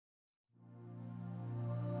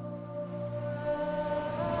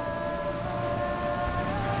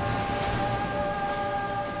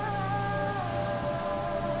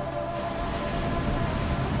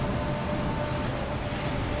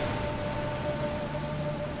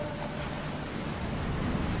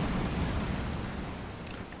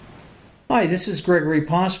Hi, this is Gregory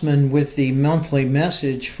Possman with the monthly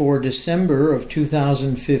message for December of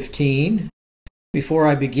 2015. Before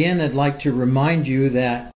I begin, I'd like to remind you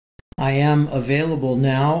that I am available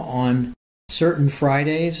now on certain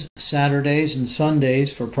Fridays, Saturdays, and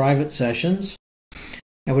Sundays for private sessions.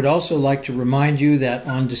 I would also like to remind you that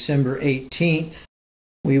on December 18th,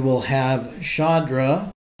 we will have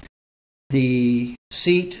Chandra, the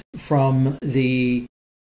seat from the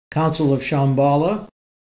Council of Shambhala,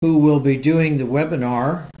 who will be doing the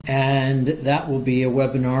webinar, and that will be a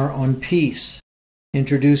webinar on peace,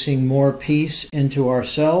 introducing more peace into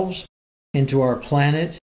ourselves, into our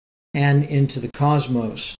planet, and into the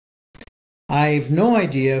cosmos. I've no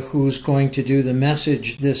idea who's going to do the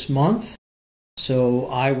message this month, so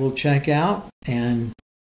I will check out, and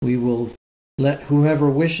we will let whoever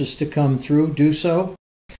wishes to come through do so,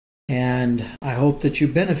 and I hope that you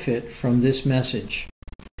benefit from this message.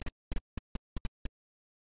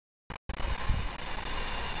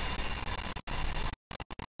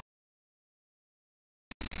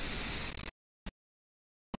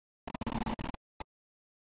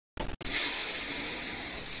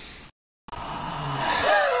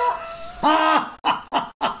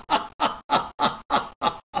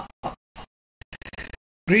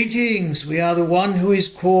 Greetings, we are the one who is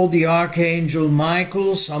called the Archangel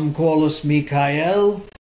Michael. Some call us Michael.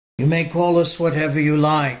 You may call us whatever you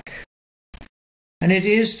like. And it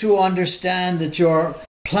is to understand that your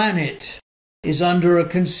planet is under a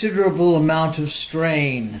considerable amount of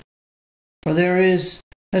strain. For there is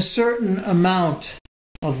a certain amount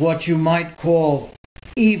of what you might call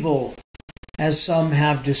evil, as some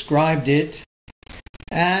have described it,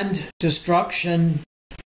 and destruction,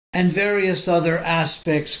 and various other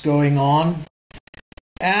aspects going on.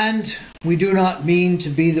 And we do not mean to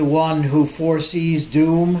be the one who foresees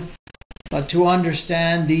doom, but to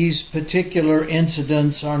understand these particular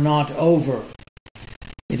incidents are not over.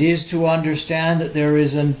 It is to understand that there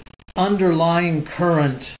is an underlying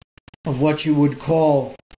current of what you would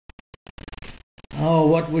call,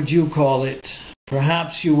 what would you call it?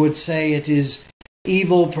 Perhaps you would say it is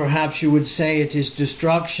evil, perhaps you would say it is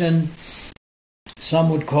destruction. Some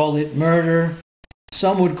would call it murder.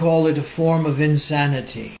 Some would call it a form of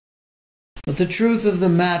insanity. But the truth of the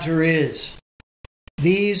matter is,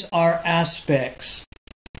 these are aspects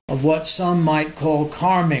of what some might call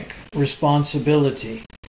karmic responsibility.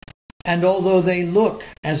 And although they look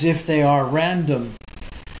as if they are random,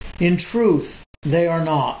 in truth, they are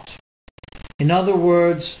not. In other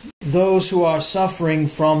words, those who are suffering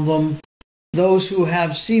from them, those who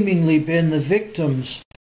have seemingly been the victims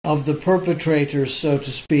of the perpetrators, so to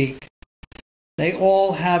speak, they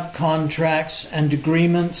all have contracts and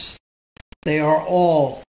agreements. They are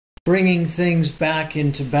all bringing things back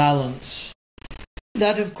into balance.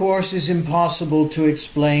 That, of course, is impossible to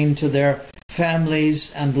explain to their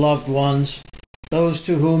families and loved ones, those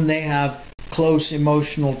to whom they have close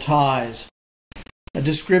emotional ties. A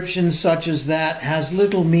description such as that has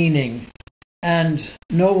little meaning, and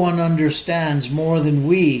no one understands more than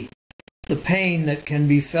we the pain that can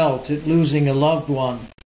be felt at losing a loved one.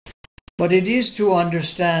 But it is to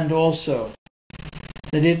understand also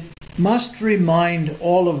that it must remind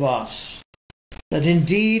all of us that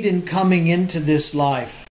indeed in coming into this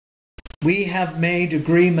life, we have made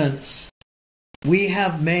agreements. We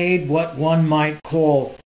have made what one might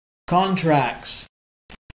call contracts.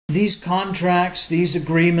 These contracts, these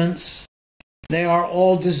agreements, they are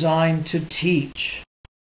all designed to teach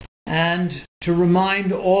and to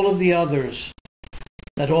remind all of the others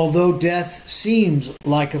that although death seems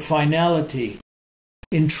like a finality,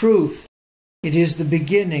 in truth, it is the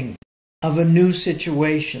beginning of a new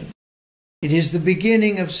situation. It is the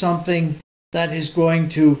beginning of something that is going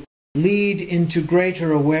to lead into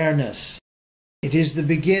greater awareness. It is the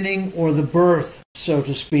beginning or the birth, so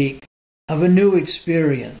to speak, of a new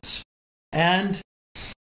experience. And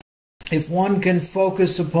if one can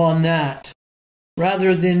focus upon that,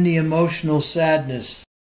 rather than the emotional sadness,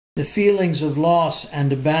 the feelings of loss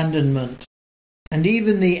and abandonment, and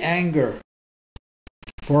even the anger,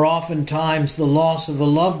 for oftentimes the loss of a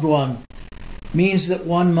loved one means that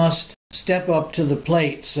one must step up to the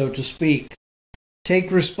plate, so to speak,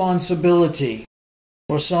 take responsibility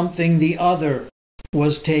for something the other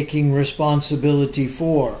was taking responsibility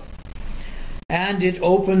for. And it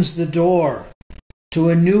opens the door to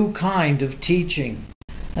a new kind of teaching,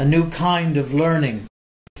 a new kind of learning,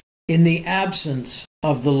 in the absence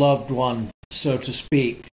of the loved one, so to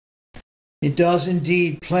speak. It does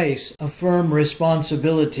indeed place a firm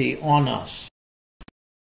responsibility on us.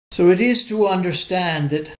 So it is to understand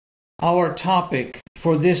that our topic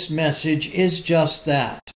for this message is just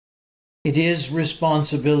that. It is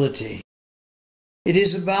responsibility. It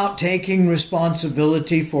is about taking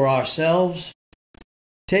responsibility for ourselves,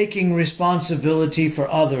 taking responsibility for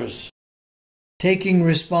others, taking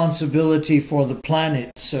responsibility for the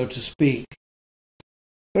planet, so to speak.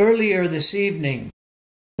 Earlier this evening,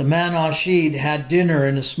 the man Ashid had dinner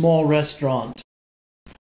in a small restaurant,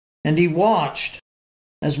 and he watched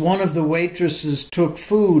as one of the waitresses took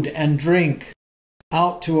food and drink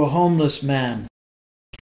out to a homeless man.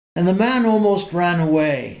 And the man almost ran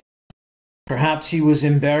away. Perhaps he was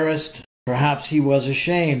embarrassed, perhaps he was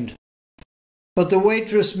ashamed. But the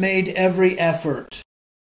waitress made every effort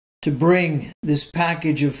to bring this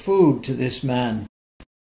package of food to this man.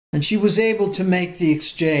 And she was able to make the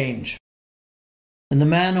exchange. And the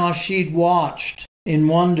man Ashid watched in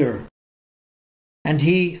wonder. And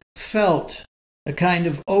he felt a kind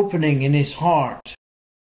of opening in his heart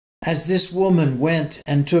as this woman went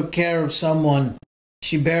and took care of someone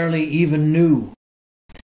she barely even knew.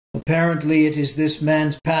 Apparently it is this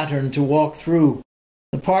man's pattern to walk through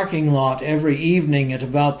the parking lot every evening at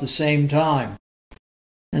about the same time.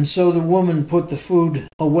 And so the woman put the food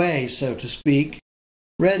away, so to speak,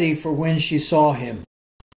 ready for when she saw him.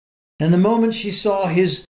 And the moment she saw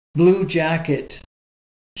his blue jacket,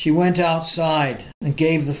 she went outside and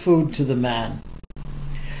gave the food to the man.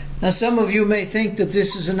 Now, some of you may think that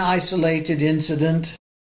this is an isolated incident,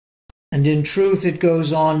 and in truth it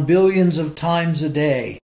goes on billions of times a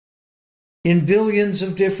day, in billions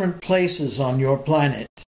of different places on your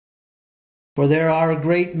planet. For there are a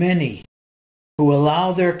great many who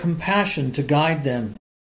allow their compassion to guide them,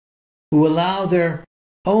 who allow their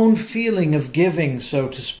own feeling of giving, so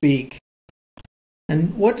to speak.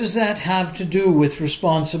 And what does that have to do with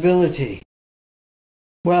responsibility?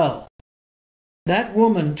 Well, that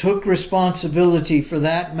woman took responsibility for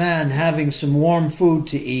that man having some warm food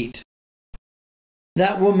to eat.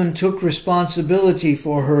 That woman took responsibility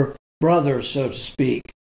for her brother, so to speak,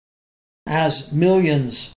 as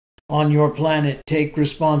millions on your planet take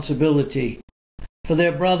responsibility for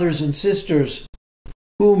their brothers and sisters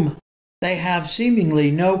whom they have seemingly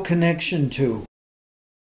no connection to.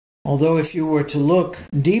 Although if you were to look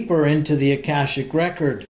deeper into the Akashic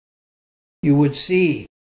record, you would see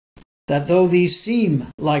that though these seem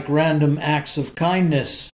like random acts of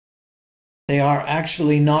kindness, they are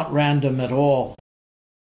actually not random at all.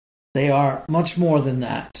 They are much more than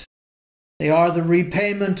that. They are the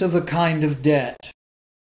repayment of a kind of debt,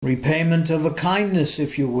 repayment of a kindness,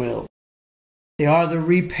 if you will. They are the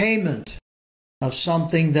repayment of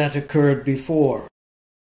something that occurred before.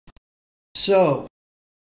 So,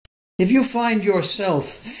 if you find yourself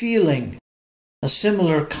feeling a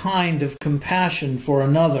similar kind of compassion for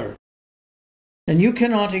another, then you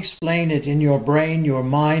cannot explain it in your brain, your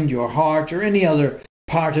mind, your heart, or any other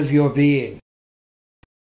part of your being.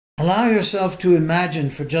 Allow yourself to imagine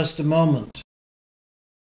for just a moment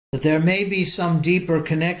that there may be some deeper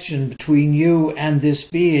connection between you and this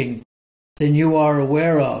being than you are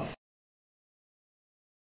aware of.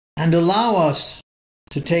 And allow us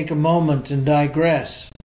to take a moment and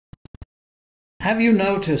digress. Have you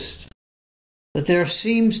noticed that there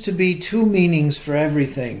seems to be two meanings for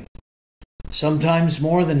everything? Sometimes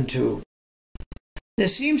more than two. There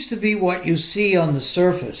seems to be what you see on the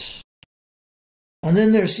surface, and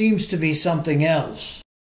then there seems to be something else.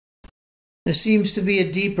 There seems to be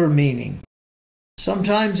a deeper meaning,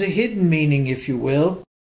 sometimes a hidden meaning, if you will,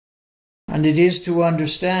 and it is to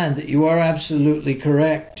understand that you are absolutely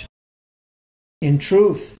correct. In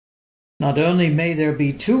truth, not only may there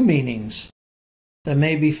be two meanings, there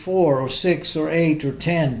may be 4 or 6 or 8 or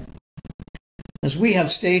 10. As we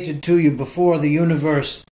have stated to you before, the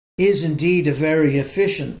universe is indeed a very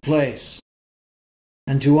efficient place.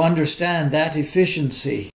 And to understand that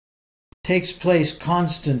efficiency takes place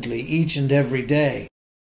constantly each and every day.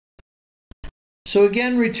 So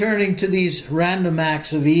again, returning to these random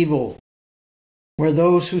acts of evil, where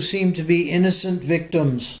those who seem to be innocent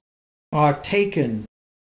victims are taken,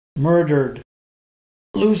 murdered,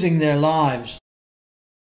 losing their lives,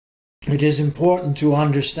 it is important to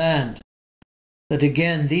understand that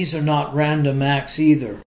again, these are not random acts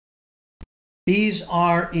either. These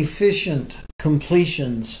are efficient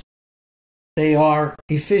completions. They are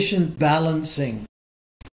efficient balancing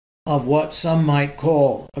of what some might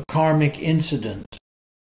call a karmic incident.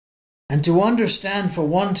 And to understand for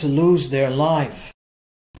one to lose their life,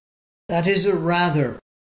 that is a rather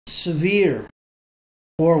severe,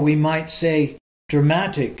 or we might say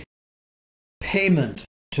dramatic, payment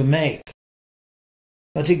to make.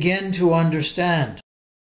 But again, to understand,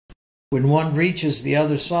 when one reaches the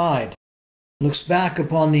other side, looks back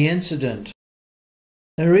upon the incident,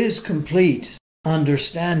 there is complete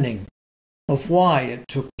understanding of why it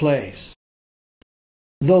took place.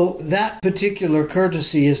 though that particular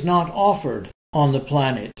courtesy is not offered on the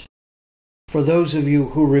planet for those of you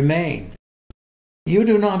who remain, you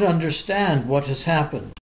do not understand what has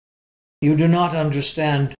happened. You do not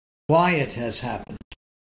understand why it has happened.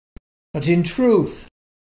 But in truth,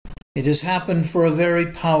 it has happened for a very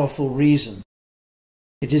powerful reason.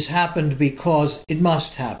 It has happened because it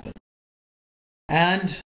must happen.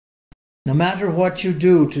 And no matter what you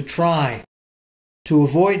do to try to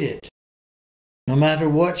avoid it, no matter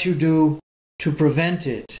what you do to prevent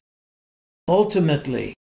it,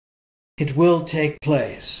 ultimately, it will take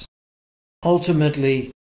place.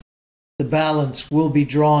 Ultimately, the balance will be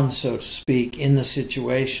drawn, so to speak, in the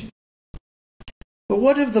situation. But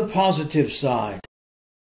what of the positive side?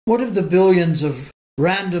 What of the billions of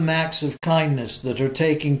random acts of kindness that are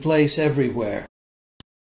taking place everywhere?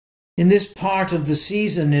 In this part of the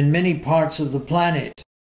season, in many parts of the planet,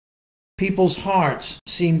 people's hearts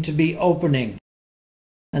seem to be opening,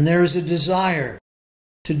 and there is a desire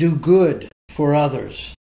to do good for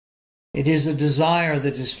others. It is a desire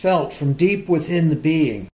that is felt from deep within the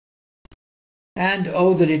being. And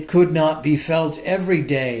oh, that it could not be felt every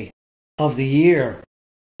day of the year,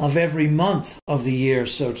 of every month of the year,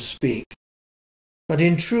 so to speak. But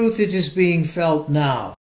in truth, it is being felt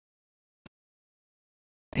now.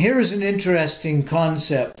 Here is an interesting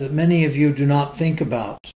concept that many of you do not think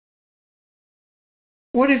about.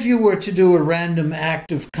 What if you were to do a random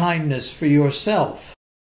act of kindness for yourself?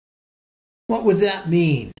 What would that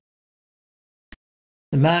mean?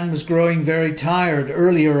 The man was growing very tired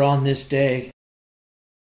earlier on this day,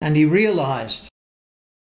 and he realized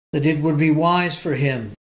that it would be wise for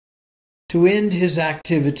him to end his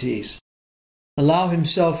activities, allow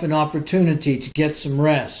himself an opportunity to get some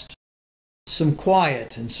rest, some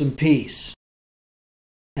quiet and some peace.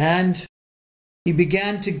 And he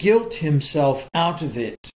began to guilt himself out of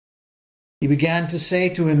it. He began to say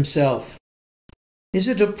to himself, "Is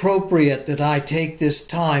it appropriate that I take this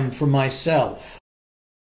time for myself?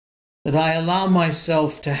 That I allow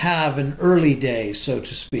myself to have an early day, so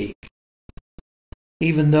to speak?"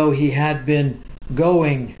 Even though he had been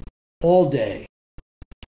going all day,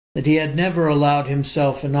 that he had never allowed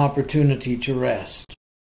himself an opportunity to rest.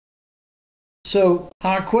 So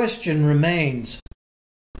our question remains,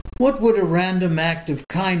 what would a random act of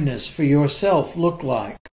kindness for yourself look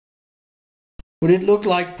like? Would it look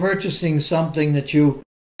like purchasing something that you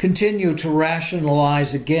continue to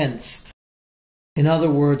rationalize against? In other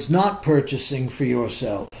words, not purchasing for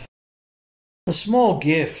yourself. A small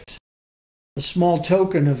gift, a small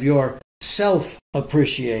token of your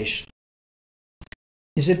self-appreciation.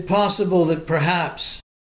 Is it possible that perhaps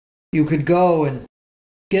you could go and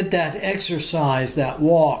get that exercise, that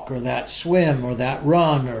walk, or that swim, or that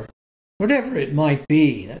run, or whatever it might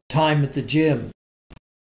be, that time at the gym,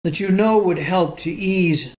 that you know would help to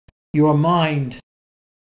ease your mind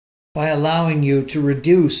by allowing you to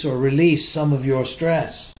reduce or release some of your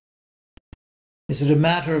stress? Is it a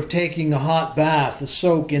matter of taking a hot bath, a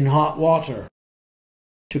soak in hot water,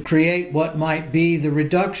 to create what might be the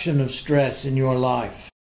reduction of stress in your life?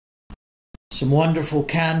 Some wonderful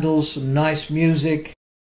candles, some nice music,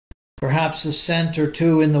 perhaps a scent or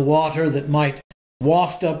two in the water that might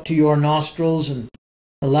waft up to your nostrils and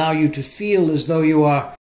allow you to feel as though you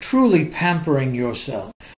are truly pampering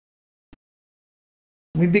yourself.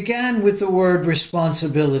 We began with the word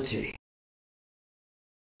responsibility.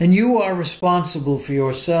 And you are responsible for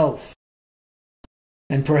yourself.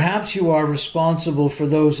 And perhaps you are responsible for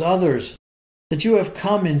those others that you have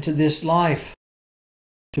come into this life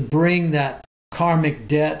to bring that karmic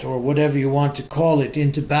debt, or whatever you want to call it,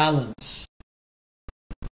 into balance.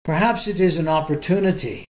 Perhaps it is an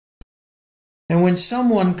opportunity. And when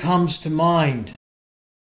someone comes to mind,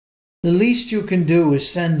 the least you can do is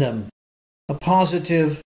send them a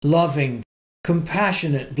positive, loving,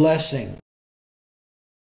 compassionate blessing.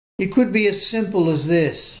 It could be as simple as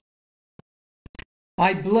this: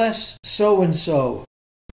 I bless so-and-so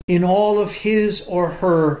in all of his or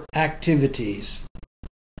her activities.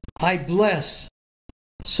 I bless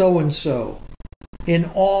so-and-so in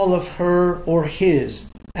all of her or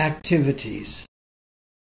his activities.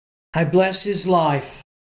 I bless his life.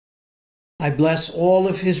 I bless all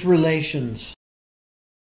of his relations.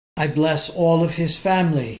 I bless all of his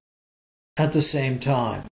family at the same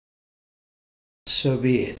time. So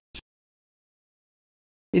be it.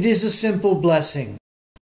 It is a simple blessing,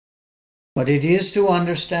 but it is to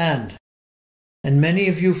understand, and many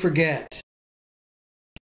of you forget,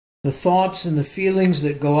 the thoughts and the feelings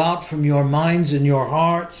that go out from your minds and your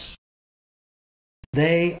hearts,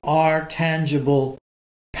 they are tangible,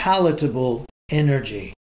 palatable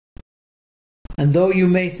energy. And though you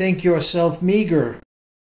may think yourself meager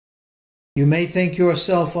You may think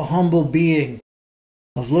yourself a humble being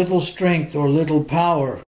of little strength or little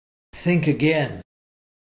power. Think again.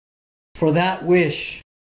 For that wish,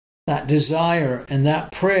 that desire, and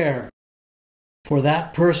that prayer for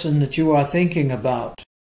that person that you are thinking about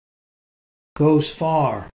goes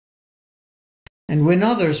far. And when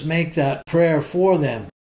others make that prayer for them,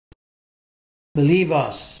 believe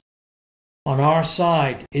us, on our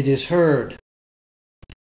side it is heard.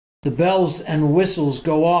 The bells and whistles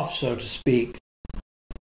go off, so to speak,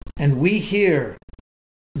 and we hear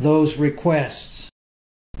those requests.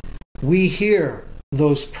 We hear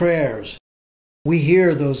those prayers. We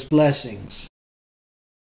hear those blessings.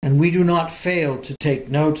 And we do not fail to take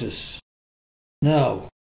notice. No.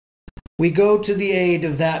 We go to the aid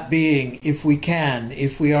of that being if we can,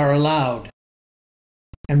 if we are allowed.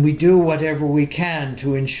 And we do whatever we can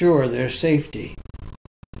to ensure their safety.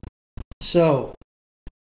 So,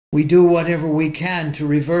 we do whatever we can to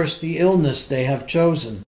reverse the illness they have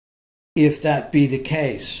chosen, if that be the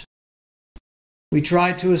case. We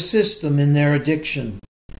try to assist them in their addiction,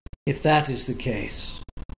 if that is the case.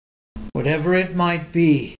 Whatever it might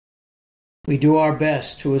be, we do our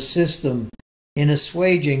best to assist them in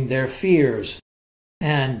assuaging their fears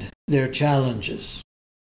and their challenges.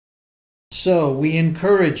 So we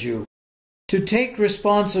encourage you to take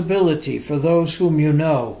responsibility for those whom you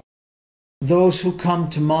know, those who come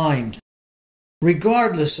to mind,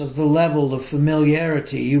 regardless of the level of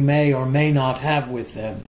familiarity you may or may not have with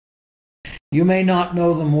them. You may not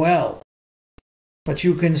know them well, but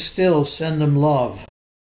you can still send them love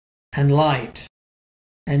and light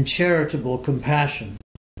and charitable compassion.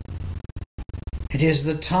 It is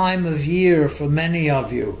the time of year for many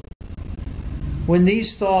of you when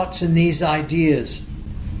these thoughts and these ideas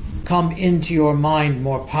come into your mind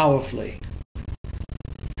more powerfully.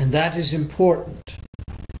 And that is important.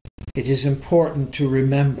 It is important to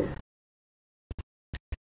remember.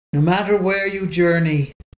 No matter where you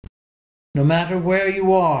journey, no matter where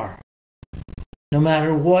you are, no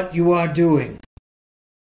matter what you are doing,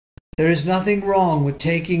 there is nothing wrong with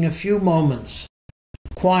taking a few moments,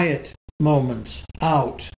 quiet moments,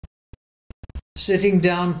 out, sitting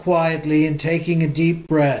down quietly and taking a deep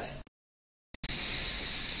breath.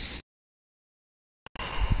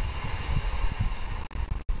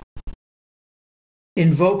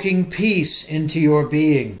 Invoking peace into your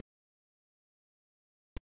being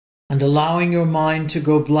and allowing your mind to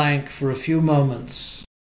go blank for a few moments.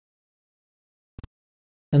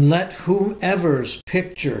 And let whomever's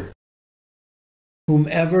picture,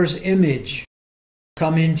 whomever's image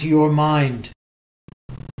come into your mind.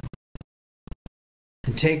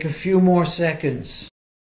 And take a few more seconds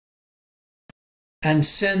and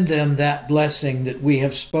send them that blessing that we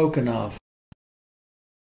have spoken of.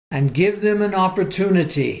 And give them an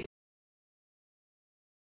opportunity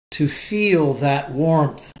to feel that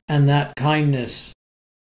warmth and that kindness,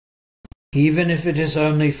 even if it is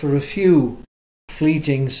only for a few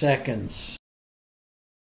fleeting seconds.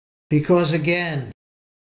 Because again,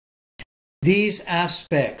 these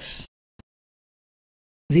aspects,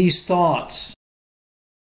 these thoughts,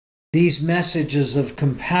 these messages of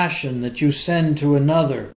compassion that you send to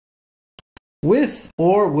another, with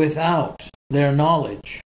or without their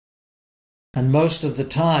knowledge, and most of the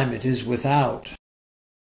time it is without,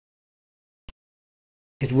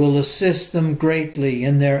 it will assist them greatly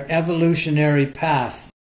in their evolutionary path,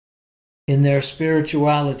 in their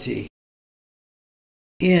spirituality,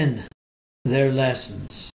 in their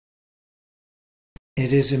lessons.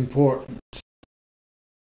 It is important.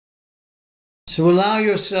 So allow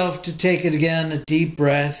yourself to take it again, a deep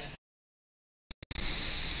breath.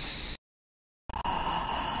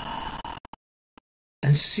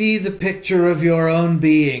 And see the picture of your own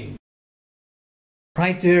being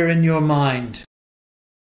right there in your mind.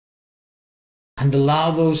 And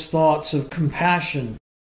allow those thoughts of compassion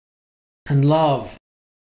and love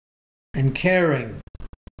and caring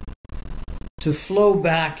to flow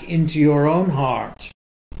back into your own heart.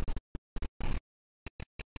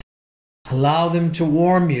 Allow them to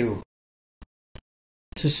warm you,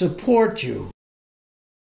 to support you,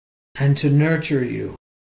 and to nurture you.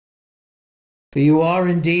 For you are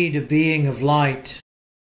indeed a being of light.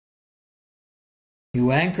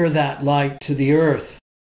 You anchor that light to the earth,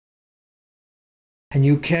 and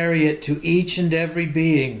you carry it to each and every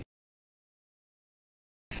being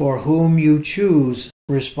for whom you choose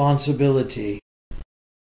responsibility,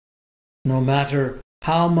 no matter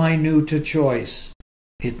how minute a choice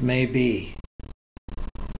it may be.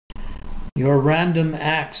 Your random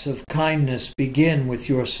acts of kindness begin with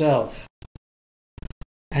yourself,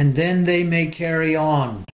 and then they may carry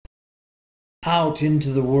on out into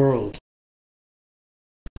the world.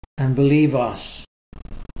 And believe us,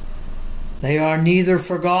 they are neither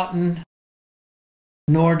forgotten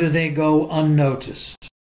nor do they go unnoticed,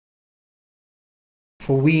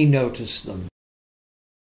 for we notice them.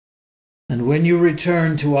 And when you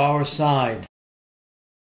return to our side,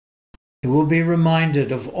 you will be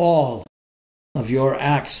reminded of all of your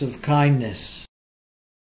acts of kindness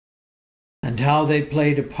and how they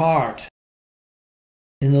played a part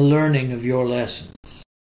in the learning of your lessons.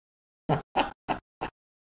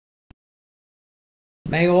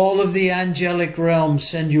 May all of the angelic realms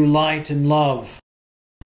send you light and love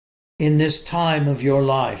in this time of your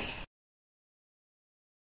life.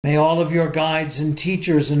 May all of your guides and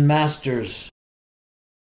teachers and masters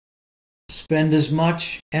spend as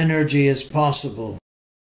much energy as possible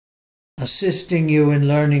assisting you in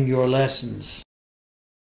learning your lessons.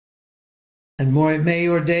 And may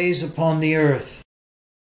your days upon the earth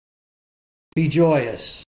be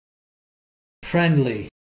joyous, friendly,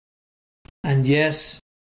 and yes,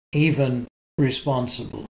 even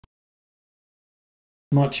responsible.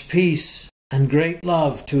 Much peace and great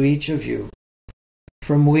love to each of you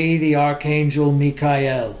from we, the Archangel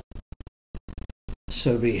Michael.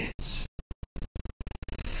 So be it.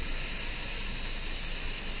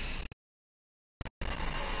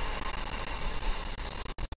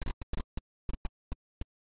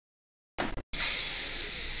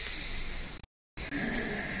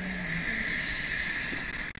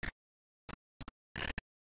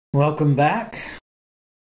 Welcome back.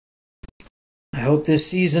 I hope this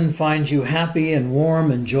season finds you happy and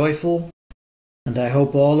warm and joyful, and I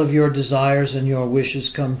hope all of your desires and your wishes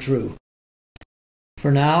come true.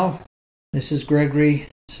 For now, this is Gregory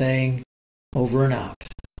saying over and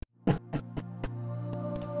out.